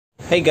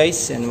Hey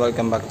guys, and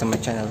welcome back to my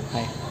channel.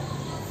 Hi.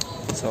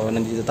 So,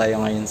 nandito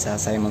tayo ngayon sa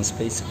Simon's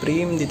Place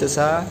Supreme dito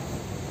sa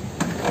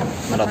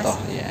Marato.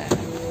 Yeah.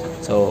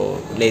 So,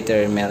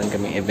 later meron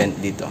kaming event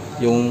dito.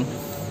 Yung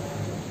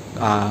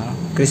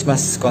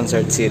Christmas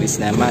concert series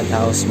na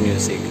Madhouse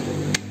Music.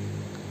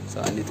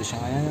 So, andito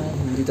siya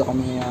ngayon. Nandito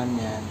kami ngayon.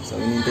 Yan. So,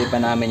 inintay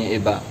pa namin yung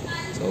iba.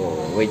 So,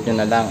 wait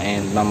nyo na lang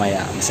and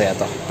mamaya masaya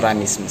to.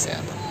 Promise masaya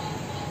to.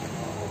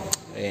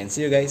 And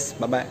see you guys.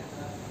 Bye-bye.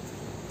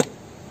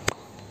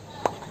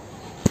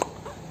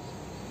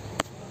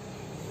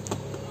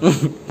 So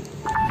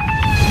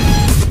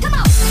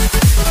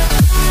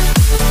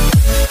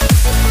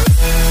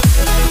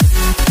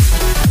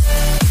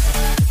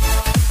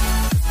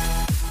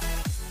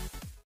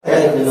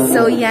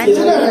yan,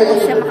 hindi po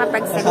siya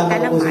makapagsalita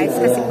ng maayos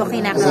kasi po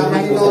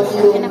kinakabahan po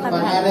siya.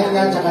 Kinakabahan.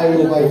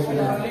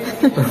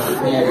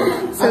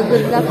 So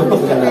good luck po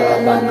siya.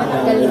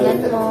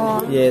 Galingan mo.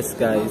 Yes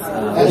guys.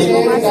 Sorry,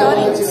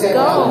 let's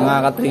go.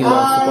 Mga katrilo,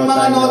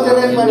 supportan nyo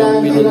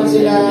yung video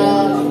niya.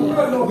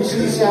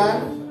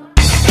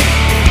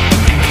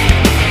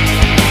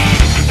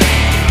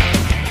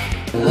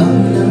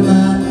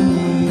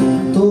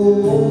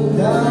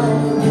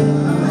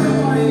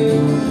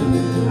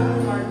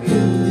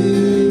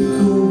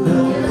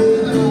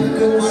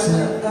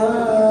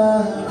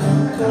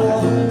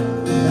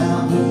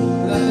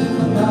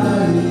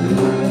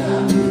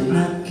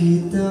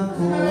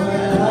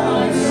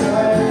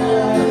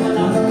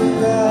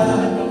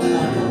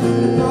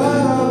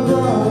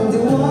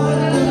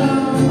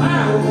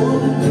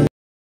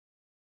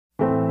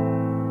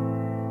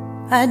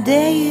 I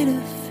dare you to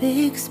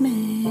fix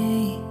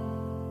me.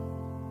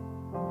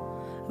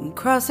 I'm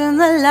crossing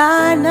the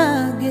line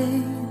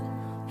again,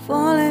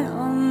 falling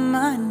on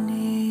my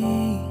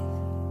knees.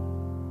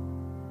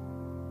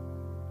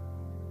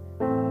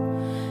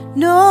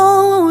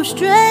 No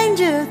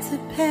stranger to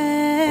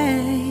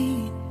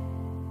pain,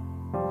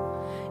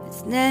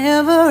 it's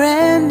never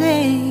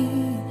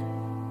ending,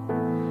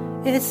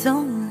 it's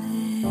only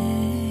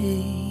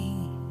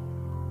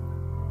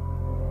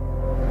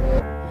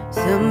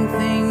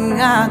something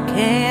I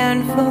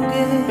can't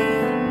forget.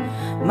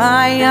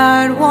 My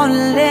heart won't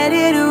let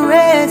it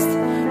rest,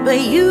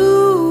 but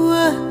you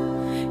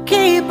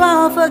keep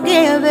on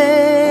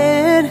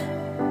forgiving.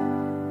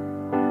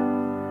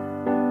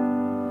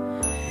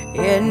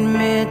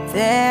 Admit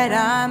that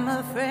I'm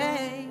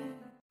afraid.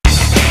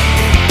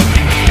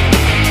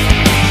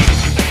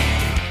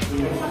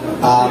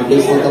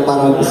 Please nito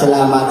para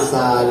magpasalamat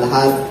sa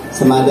lahat,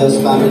 sa Madhouse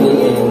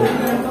family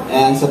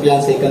and sa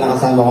fiancé ko na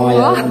kasama ko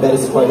ngayon. Very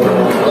supportive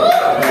ko.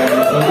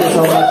 Thank you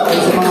so much.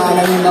 And sa mga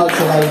nanonood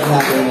sa live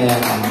natin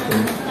ngayon.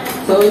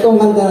 So itong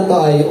kanta na to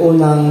ay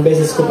unang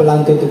beses ko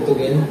palang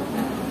tutugtugin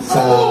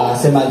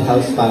sa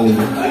Madhouse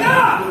family.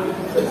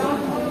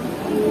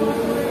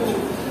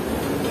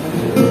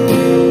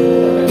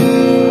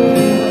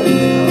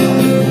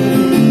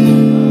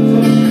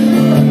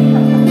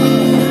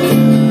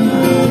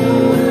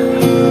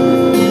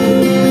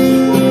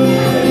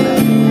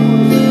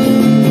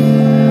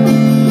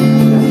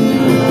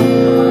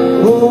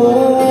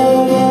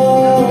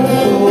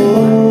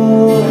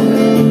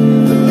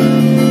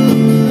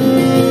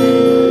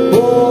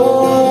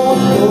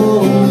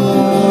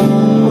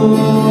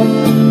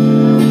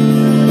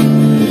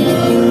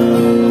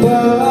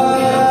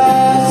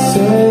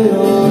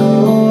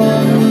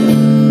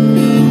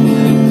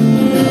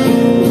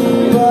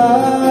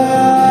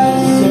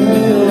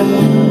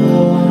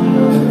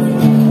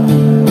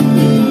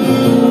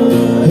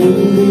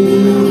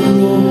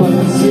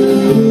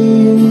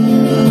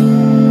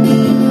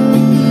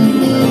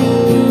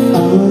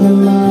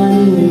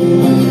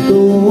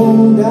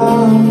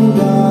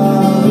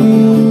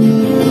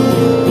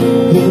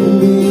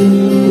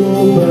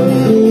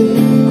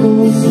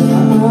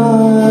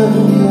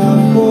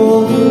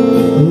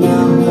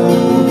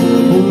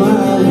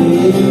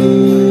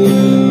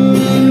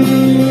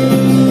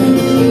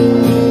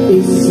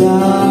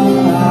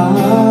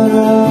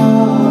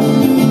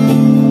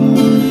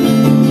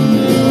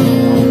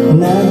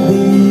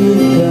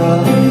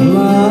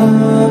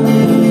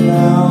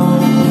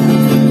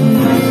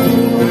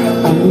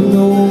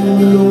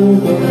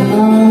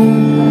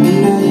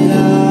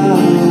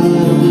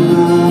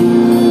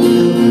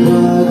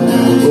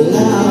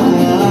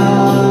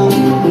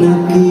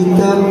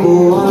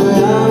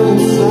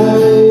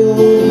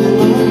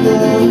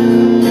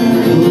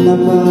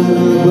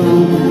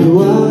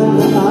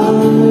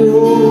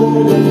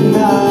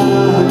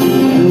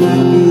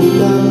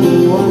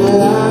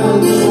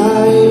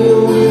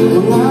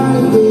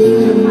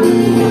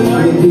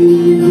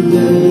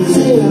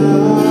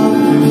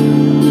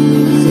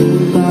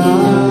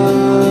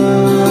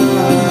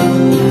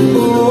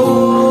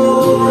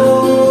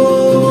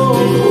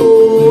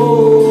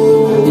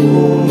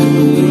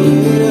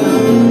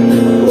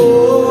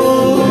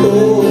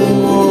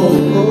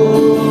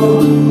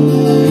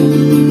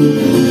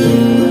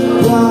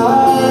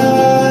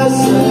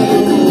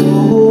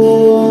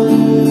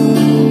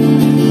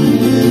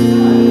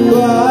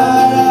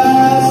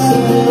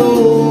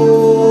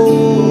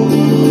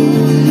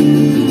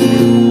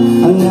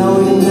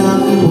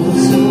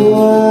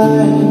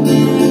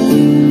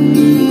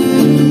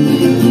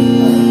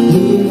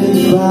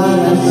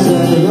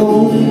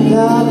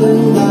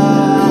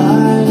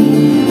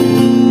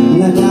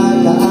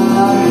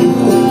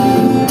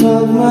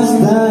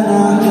 Pagmasdan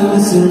aking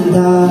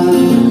sinta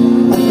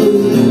at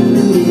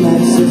hindi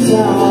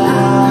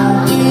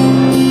nagsasama.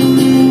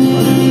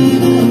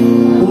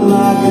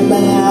 Umaga,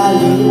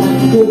 tanghali at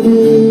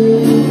gabi,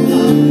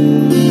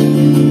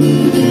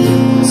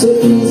 sa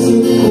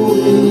isip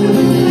ko'y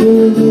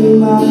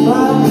hindi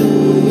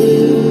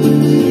mapapili.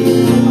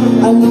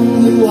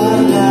 Anong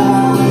iwala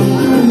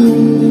ang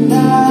iyong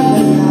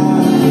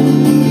ginagana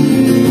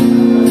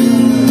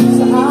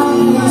sa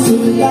aking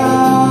sinta?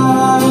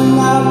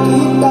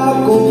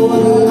 Nakita ko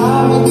ang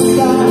langit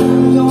sa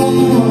iyong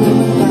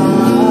mata,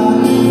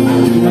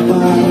 na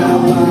para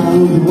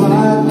bang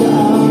wala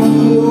ang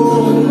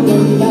iyong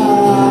ganda.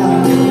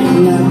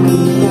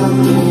 Nakita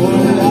ko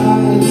ang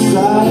langit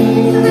sa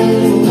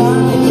iyong mata,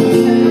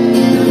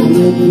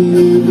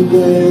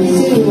 nagbibigay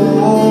sila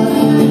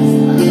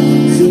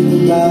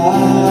sinta.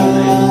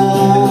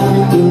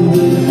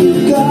 Hindi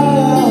ikaw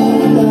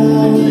ang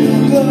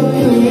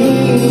tanggapin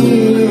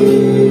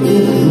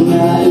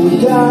na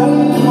ika'y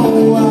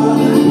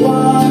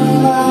mawawalay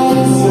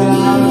sa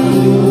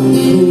akin.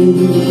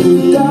 Hindi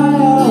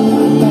ikaw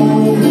ang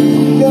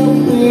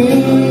tanggapin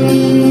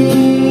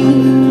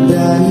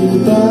dahil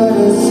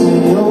para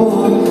sa'yo,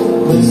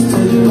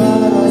 basta't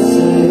para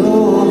sa'yo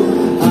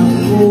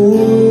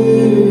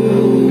ako'y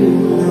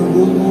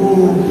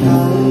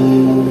nabubuhay.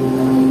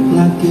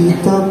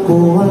 Nakita ko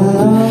ang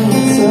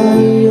langit sa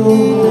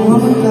iyong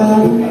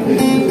mata,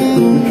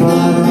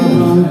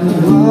 parang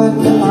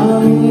mata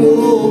ang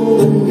iyong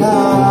ganda.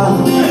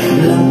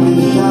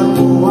 Nakita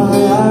ko ang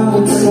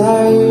langit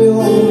sa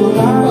iyong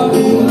mata,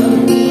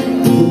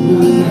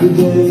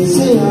 ibigay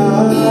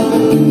siya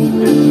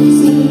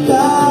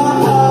sinta.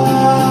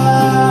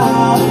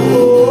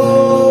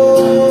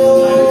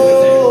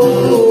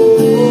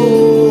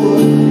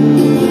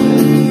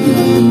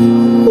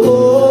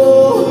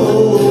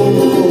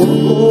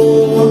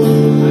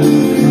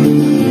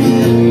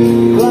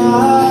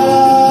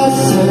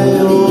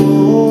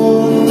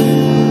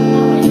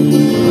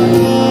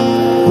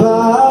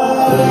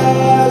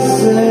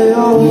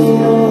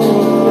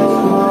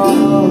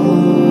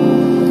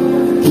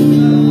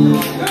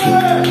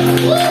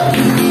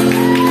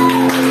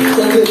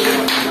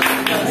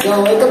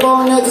 So, ito po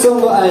ang next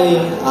song ko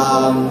ay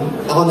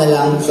ako na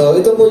lang. So,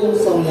 ito po yung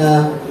song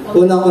na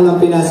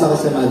unang-unang pinasa ko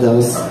sa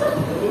Madhouse.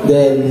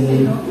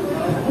 Then,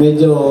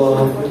 medyo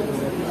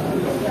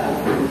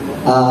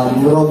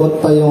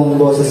robot pa yung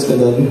boses ko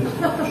doon.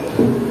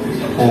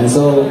 And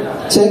so,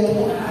 check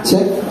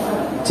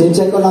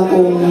ko lang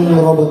kung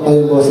robot pa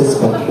yung boses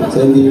ko.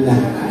 So, hindi na.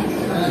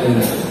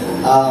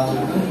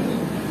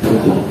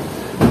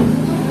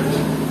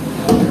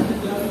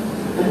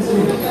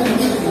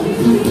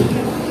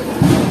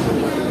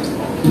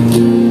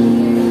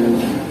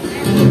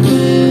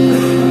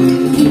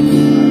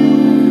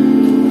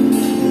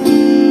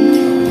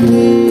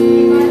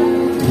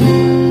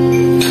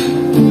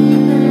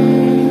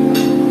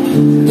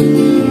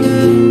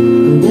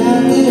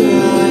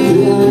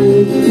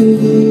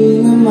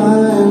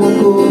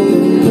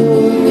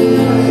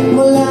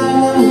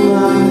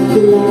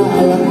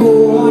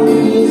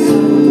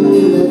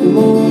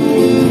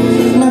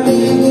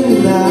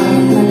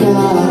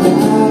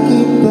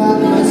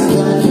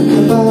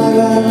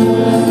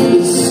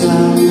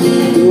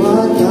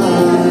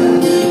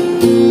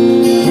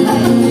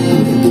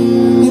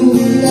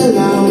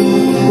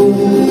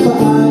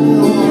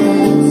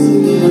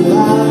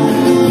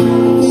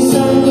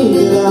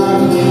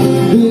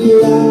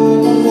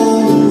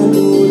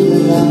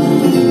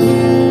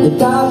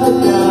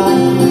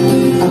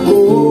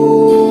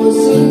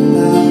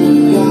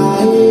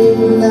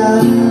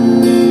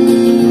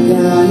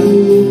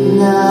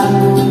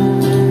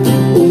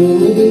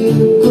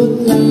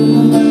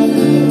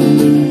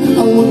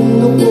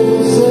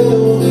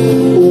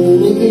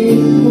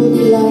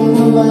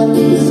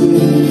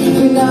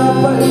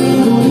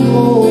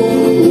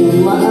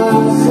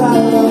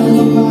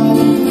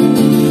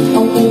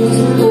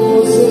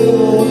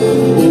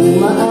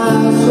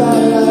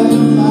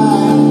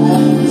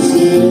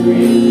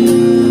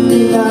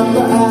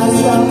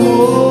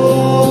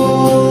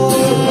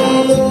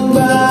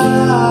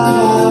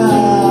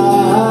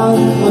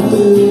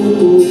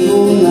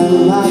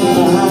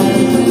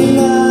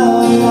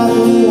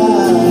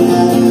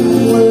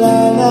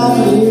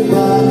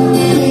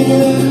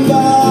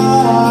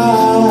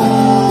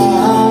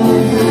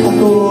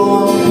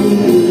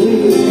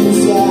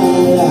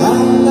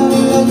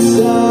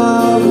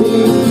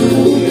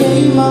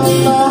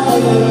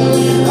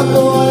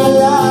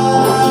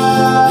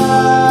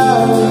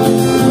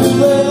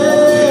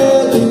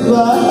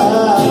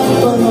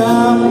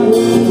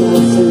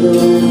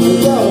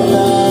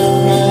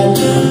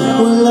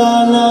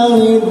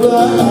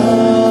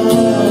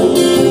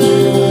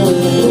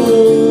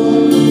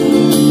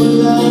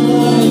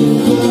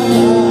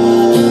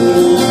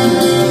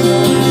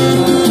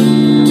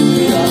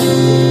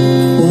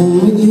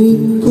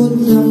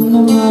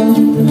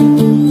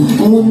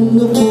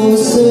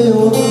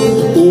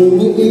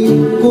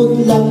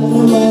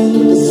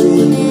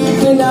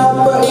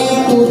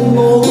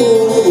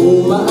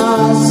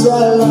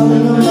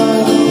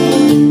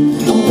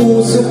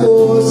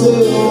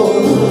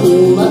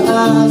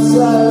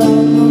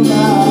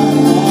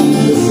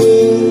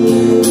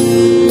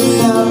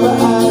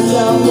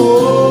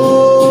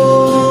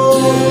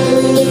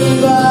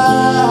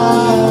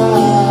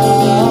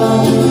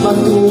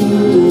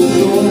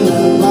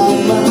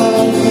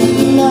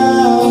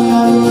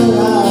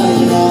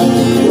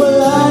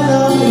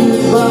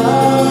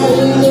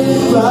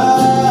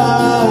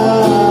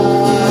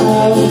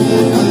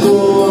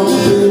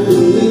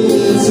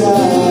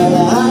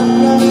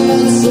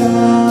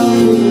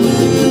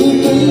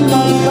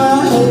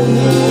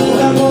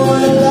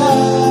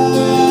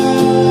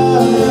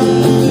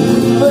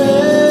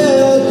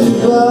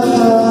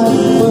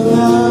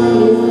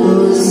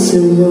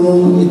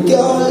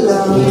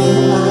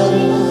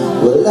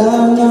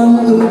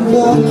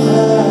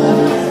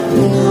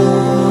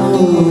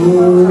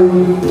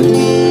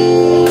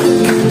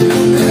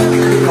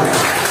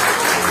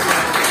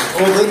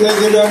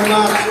 you very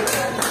much.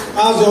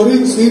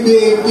 Zorin,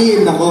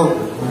 CB18, ako.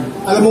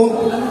 Alam mo,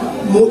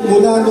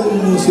 mula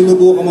nung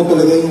sinubukan mo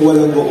talaga yung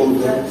walang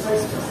vocoder,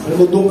 alam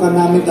mo, doon ka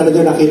namin talaga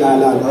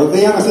nakilala. No?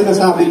 Kaya kasi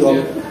nasabi ko,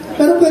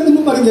 pero pwede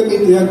mo pa rin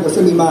gamitin yan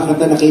kasi may mga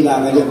kanta na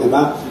kailangan yan, di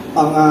ba?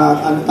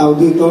 Ang tawag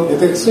dito,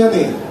 effects yan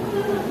eh.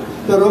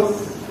 Pero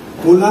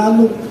mula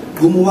nung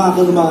gumawa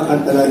ko ng mga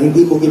kanta na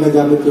hindi ko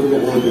ginagamit yung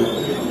vocoder,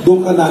 doon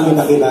ka namin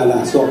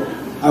nakilala. So,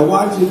 I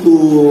want you to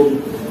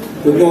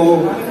know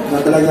na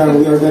talaga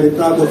we are very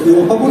proud of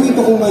you.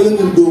 Paborito ko ngayon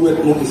yung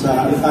duet mo isa.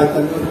 Ang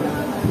title mo,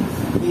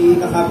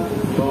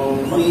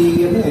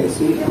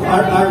 si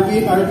RV,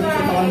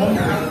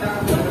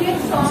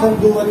 isang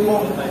duet mo.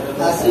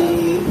 Kasi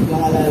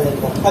yung alalay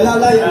ko.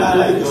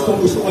 Alalay.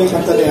 Gusto ko yung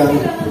kanta na yan.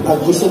 At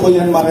gusto ko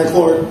yan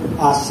ma-record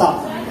ASAP.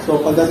 So,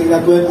 pagdating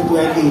na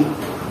 2020,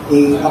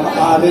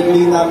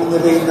 aarenli namin ni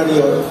Reyna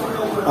yun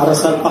para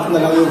salpak na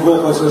lang yung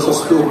vocals sa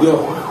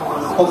studio.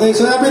 Okay,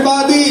 so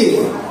everybody,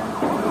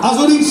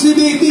 Azurin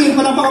CB18,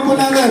 panapakan po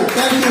natin.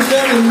 Thank you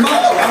very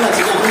much. Wala,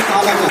 sige, ako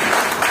talaga.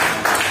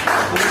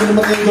 Ano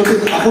naman kayo gabi?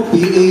 Ako,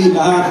 PA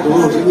lahat.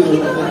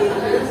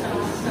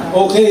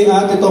 Okay,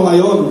 at ito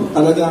ngayon,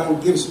 talagang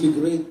gives me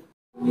great.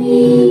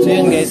 So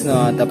yun guys,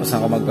 no, tapos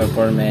ako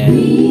mag-perform and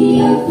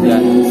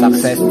yan,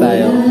 success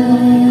tayo.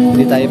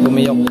 Hindi tayo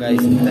pumiyok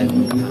guys, hindi tayo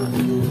pumiyok.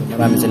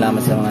 Maraming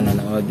salamat sa mga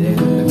nanonood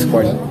and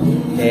nag-support.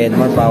 And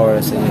more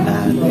power sa inyo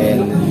lahat.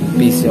 And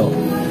peace yo.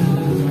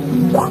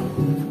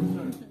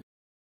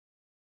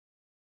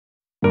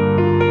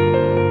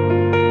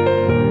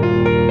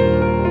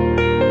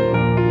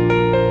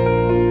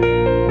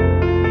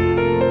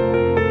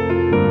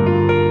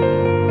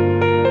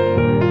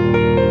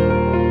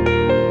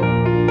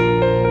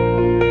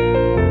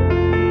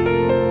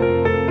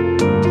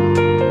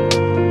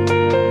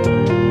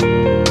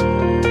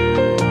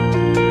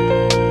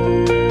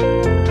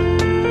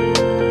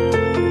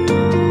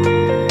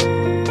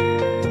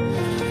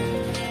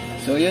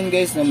 So yun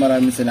guys, no,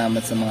 maraming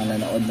salamat sa mga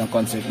nanood ng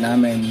concert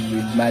namin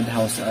with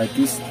Madhouse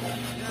Artist.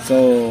 So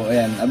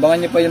ayan,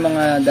 abangan nyo pa yung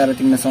mga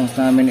darating na songs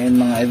namin and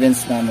mga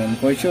events namin.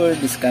 For sure,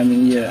 this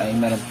coming year ay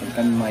meron pa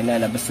kami mga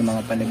ilalabas sa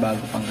mga panibago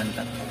pang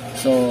kanta.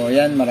 So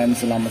ayan, maraming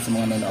salamat sa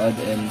mga nanood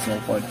and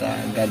support.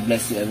 God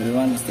bless you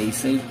everyone, stay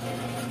safe.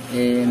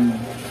 And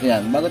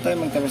ayan, bago tayo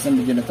magtapos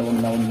ng video na ito, huwag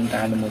na huwag niyong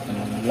kakalimutan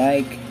ng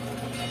like,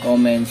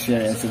 comment,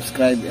 share, and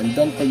subscribe. And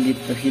don't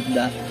forget to hit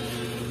the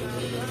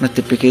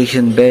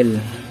notification bell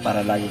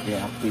para lagi kayo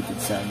updated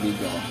sa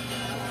video ko.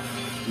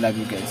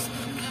 Love you guys.